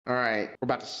All right, we're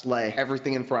about to slay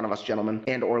everything in front of us, gentlemen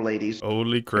and or ladies.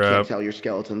 Holy I crap. can't tell your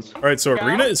skeletons. All right, so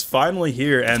Arena is finally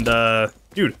here, and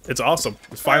dude, it's awesome.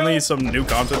 There's finally some new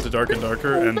content to Dark and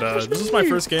Darker, and this is my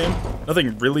first game.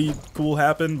 Nothing really cool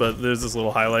happened, but there's this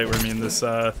little highlight where me and this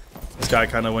guy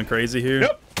kind of went crazy here.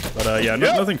 Yep. But yeah,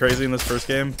 nothing crazy in this first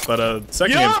game, but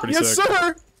second game's pretty yes, sick.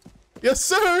 Sir. Yes,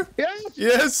 sir. Yes,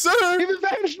 Yes, sir. he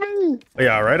avenged me. But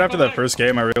yeah, right after that first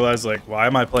game, I realized, like, why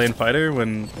am I playing fighter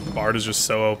when Bard is just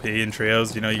so OP in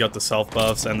trios? You know, you got the self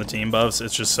buffs and the team buffs.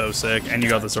 It's just so sick. And you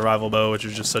got the survival bow, which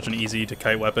is just such an easy to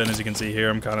kite weapon. As you can see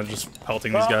here, I'm kind of just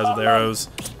pelting these guys with arrows.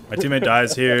 My teammate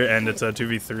dies here, and it's a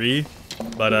 2v3.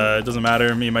 But it doesn't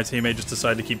matter. Me and my teammate just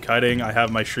decided to keep kiting. I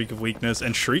have my Shriek of Weakness,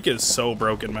 and Shriek is so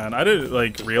broken, man. I didn't,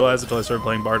 like, realize until I started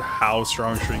playing Bard how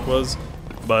strong Shriek was.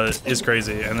 But it's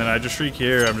crazy. And then I just Shriek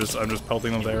here. I'm just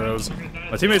pelting them with arrows.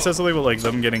 My teammate said something about like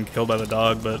them getting killed by the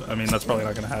dog, but I mean that's probably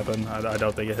not gonna happen. I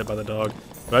doubt they get hit by the dog.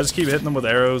 But I just keep hitting them with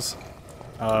arrows.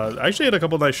 I actually had a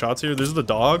couple nice shots here. There's the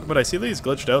dog, but I see that he's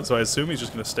glitched out, so I assume he's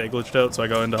just gonna stay glitched out. So I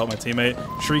go in to help my teammate.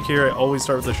 Shriek here. I always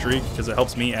start with the Shriek because it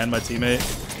helps me and my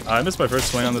teammate. I missed my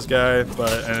first swing on this guy,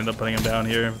 but I ended up putting him down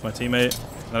here with my teammate.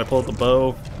 And then I pull out the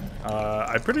bow.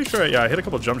 I'm pretty sure, yeah, I hit a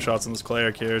couple jump shots on this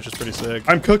cleric here, which is pretty sick.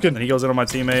 I'm cooking. And he goes in on my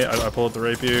teammate. I pull out the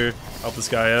rapier, help this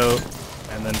guy out,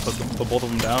 and then put both of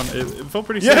them down. It felt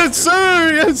pretty sick. Yes,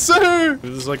 sir. Yes, sir.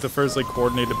 This is like the first like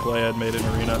coordinated play I'd made in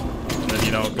Arena. And then,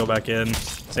 you know, go back in.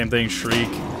 Same thing, Shriek.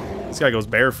 This guy goes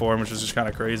bear form, which is just kind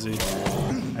of crazy.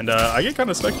 And I get kind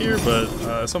of stuck here, but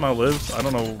I somehow lived. I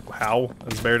don't know how.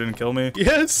 This bear didn't kill me.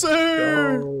 Yes,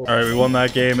 sir. All right, we won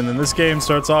that game, and then this game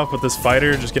starts off with this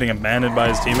fighter just getting abandoned by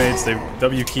his teammates. They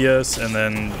W-key us, and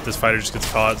then this fighter just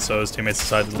gets caught, so his teammates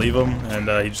decide to leave him, and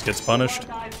he just gets punished.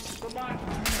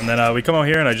 And then we come out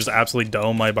here, and I just absolutely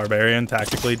dome my barbarian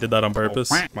tactically. Did that on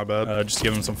purpose. My bad. Just to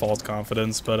give him some false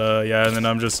confidence. But yeah, and then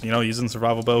I'm just, you know, using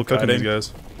survival bow, Cooking cutting these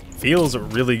guys. Feels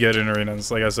really good in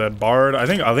arenas. Like I said, Bard. I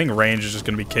think range is just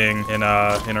gonna be king in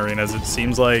arenas. It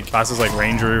seems like classes like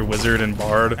Ranger, Wizard, and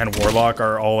Bard and Warlock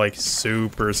are all like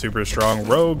super strong.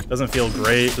 Rogue doesn't feel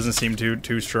great. Doesn't seem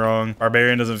too strong.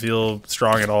 Barbarian doesn't feel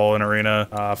strong at all in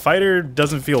arena. Fighter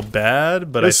doesn't feel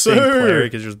bad, but Yes, I think sir.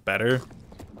 Cleric is just better.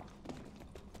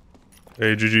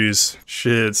 Hey, GG's.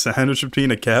 Shit, sandwich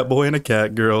between a cat boy and a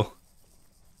cat girl.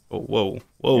 Oh, whoa.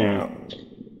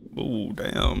 Oh,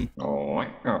 damn. All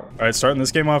right, starting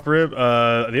this game off rip.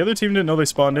 The other team didn't know they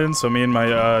spawned in, so me and my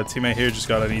teammate here just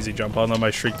got an easy jump on them.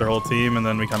 I shrieked their whole team, and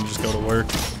then we kind of just go to work.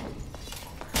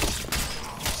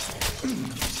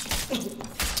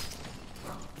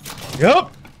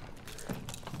 Yep.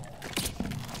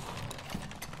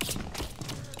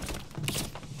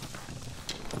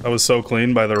 That was so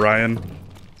clean by the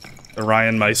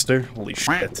Ryan Meister. Holy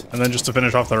shit. And then just to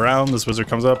finish off the round, this wizard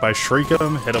comes up, I shriek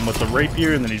him, hit him with the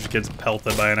rapier, and then he just gets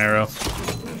pelted by an arrow.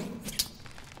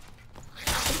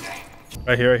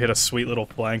 Right here, I hit a sweet little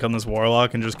flank on this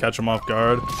warlock and just catch him off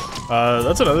guard.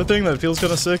 That's another thing that feels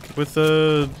kind of sick with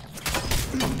the...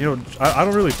 You know, I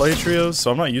don't really play trios, so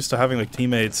I'm not used to having like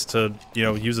teammates to, you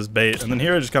know, use as bait. And then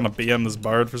here I just kind of BM this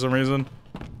Bard for some reason.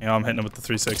 You know, I'm hitting him with the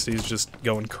 360s, just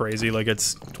going crazy like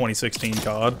it's 2016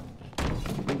 COD.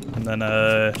 And then,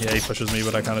 yeah, he pushes me,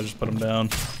 but I kind of just put him down.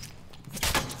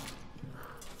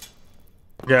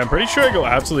 Yeah, I'm pretty sure I go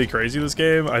absolutely crazy this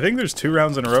game. I think there's 2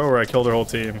 rounds in a row where I killed their whole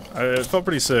team. It felt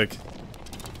pretty sick.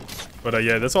 But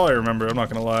yeah, that's all I remember. I'm not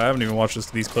gonna lie. I haven't even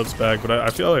watched these clips back, but I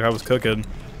feel like I was cooking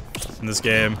in this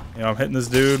game. You know, I'm hitting this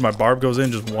dude. My Barb goes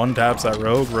in, just one taps that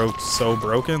Rogue. Rogue's so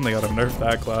broken. They gotta nerf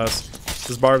that class.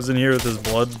 This Barb's in here with his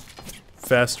blood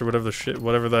fest or whatever the shit,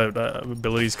 whatever that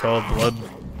ability's called. Blood.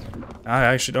 I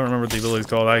actually don't remember what the ability's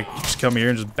called. I just come here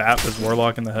and just bat this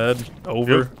warlock in the head.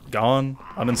 Over, gone,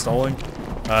 uninstalling.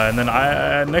 And then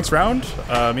next round,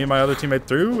 me and my other teammate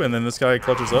threw, and then this guy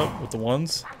clutches up with the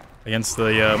ones against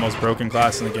the most broken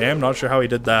class in the game. Not sure how he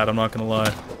did that. I'm not gonna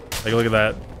lie. Like, look at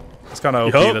that. It's kind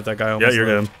of OP that guy almost. Yeah,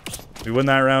 you're him. We win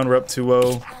that round. We're up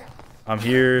 2-0. I'm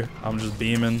here. I'm just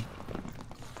beaming.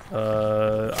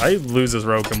 I lose this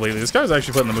rogue completely. This guy's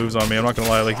actually putting the moves on me. I'm not gonna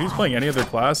lie. Like, if he was playing any other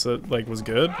class that like was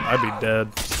good, I'd be dead.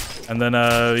 And then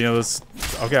you know, this.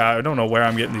 Okay, I don't know where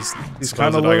I'm getting these. These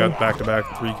kind of. I got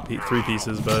back-to-back three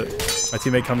pieces, but my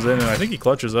teammate comes in and I think he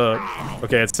clutches up.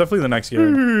 Okay, it's definitely the next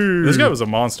game. This guy was a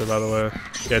monster, by the way.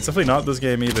 Yeah, it's definitely not this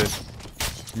game either.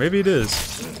 Maybe it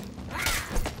is.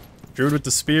 Druid with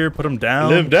the spear, put him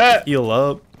down. Live that. Heal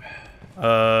up.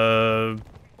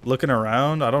 Looking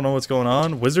around, I don't know what's going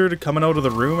on. Wizard coming out of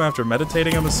the room after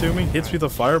meditating, I'm assuming. Hits me with a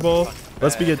fireball.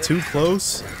 Lets me get too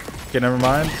close. Okay, never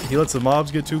mind. He lets the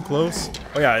mobs get too close.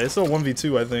 Oh yeah, it's still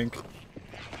 1v2, I think.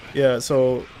 Yeah,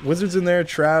 so Wizard's in there,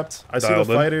 trapped. I see the Dialed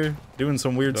in. fighter doing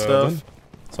some weird Dialed stuff.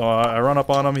 So I run up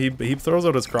on him. He throws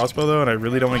out his crossbow, though, and I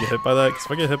really don't want to get hit by that. Because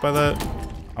if I get hit by that,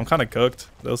 I'm kind of cooked.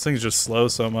 Those things just slow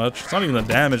so much. It's not even the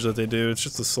damage that they do. It's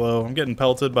just the slow. I'm getting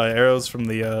pelted by arrows from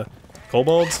the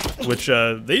kobolds, which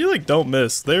they, like, don't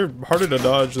miss. They're harder to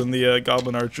dodge than the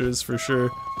goblin archers, for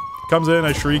sure. Comes in,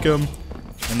 I shriek him.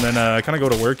 And then I kind of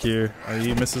go to work here.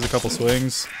 He misses a couple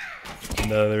swings.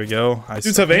 And there we go.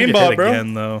 Dudes have I get aimbot, hit bro.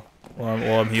 again, though,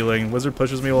 while I'm healing. Wizard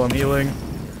pushes me while I'm healing.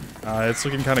 It's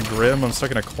looking kind of grim. I'm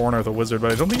stuck in a corner with a wizard,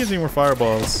 but I don't think he has any more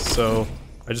fireballs. So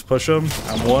I just push him.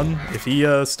 I'm one. If he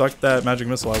stuck that magic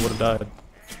missile, I would have died.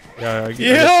 Yeah, I get three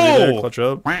there, clutch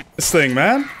up. This thing,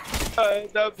 man.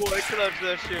 That boy, clutch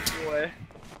that shit, boy.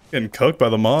 Getting cooked by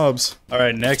the mobs. All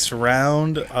right, next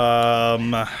round.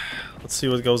 Let's see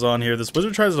what goes on here. This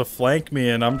wizard tries to flank me,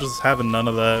 and I'm just having none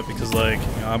of that because, like,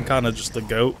 you know, I'm kind of just the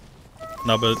goat.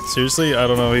 No, but seriously, I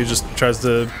don't know. He just tries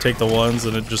to take the ones,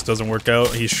 and it just doesn't work out.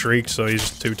 He shrieked, so he's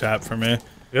just 2-tap for me.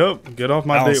 Yep, get off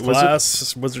my Balanced bait, wizard.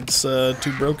 class. Wizard's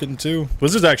too broken, too.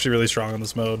 Wizard's actually really strong on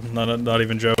this mode. Not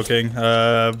even joking.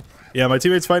 Yeah, my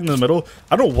teammate's fighting in the middle.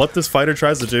 I don't know what this fighter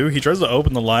tries to do. He tries to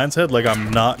open the lion's head like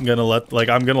I'm gonna let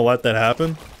that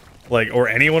happen. Like, or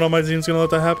anyone on my team's gonna let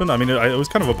that happen. I mean, it was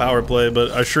kind of a power play,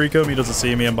 but I shriek him. He doesn't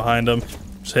see me. I'm behind him.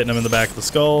 Just hitting him in the back of the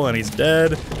skull, and he's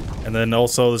dead. And then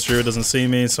also this druid doesn't see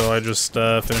me, so I just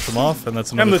finish him off, and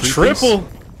that's another And the three piece. triple.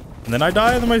 And then I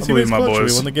die, and then my believe teammate's my clutch. We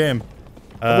boys. win the game.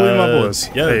 I believe my boys.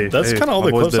 Yeah, Hey, that's hey, kind of all my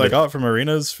the boys clips did I it. got from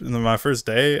arenas in my first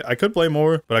day. I could play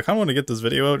more, but I kind of want to get this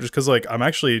video out just because, like, I'm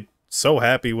actually so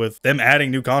happy with them adding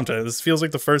new content. This feels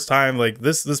like the first time, like,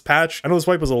 this patch. I know this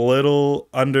wipe was a little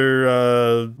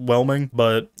underwhelming,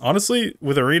 but honestly,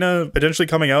 with Arena potentially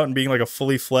coming out and being like a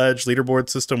fully fledged leaderboard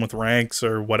system with ranks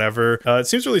or whatever, it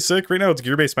seems really sick. Right now, it's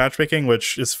gear-based matchmaking,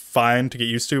 which is fine to get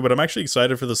used to, but I'm actually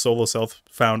excited for the solo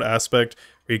self-found aspect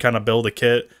where you kind of build a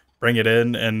kit, bring it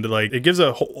in, and like it gives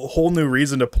a whole new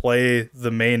reason to play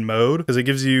the main mode because it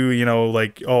gives you, you know,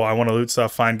 like, oh, I want to loot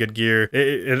stuff, find good gear.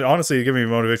 It honestly gives me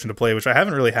motivation to play, which I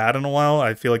haven't really had in a while.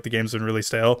 I feel like the game's been really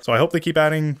stale, so I hope they keep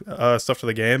adding stuff to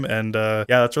the game. And yeah,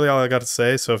 that's really all I got to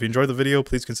say. So if you enjoyed the video,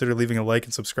 please consider leaving a like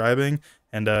and subscribing.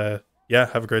 And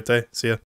yeah, have a great day. See ya.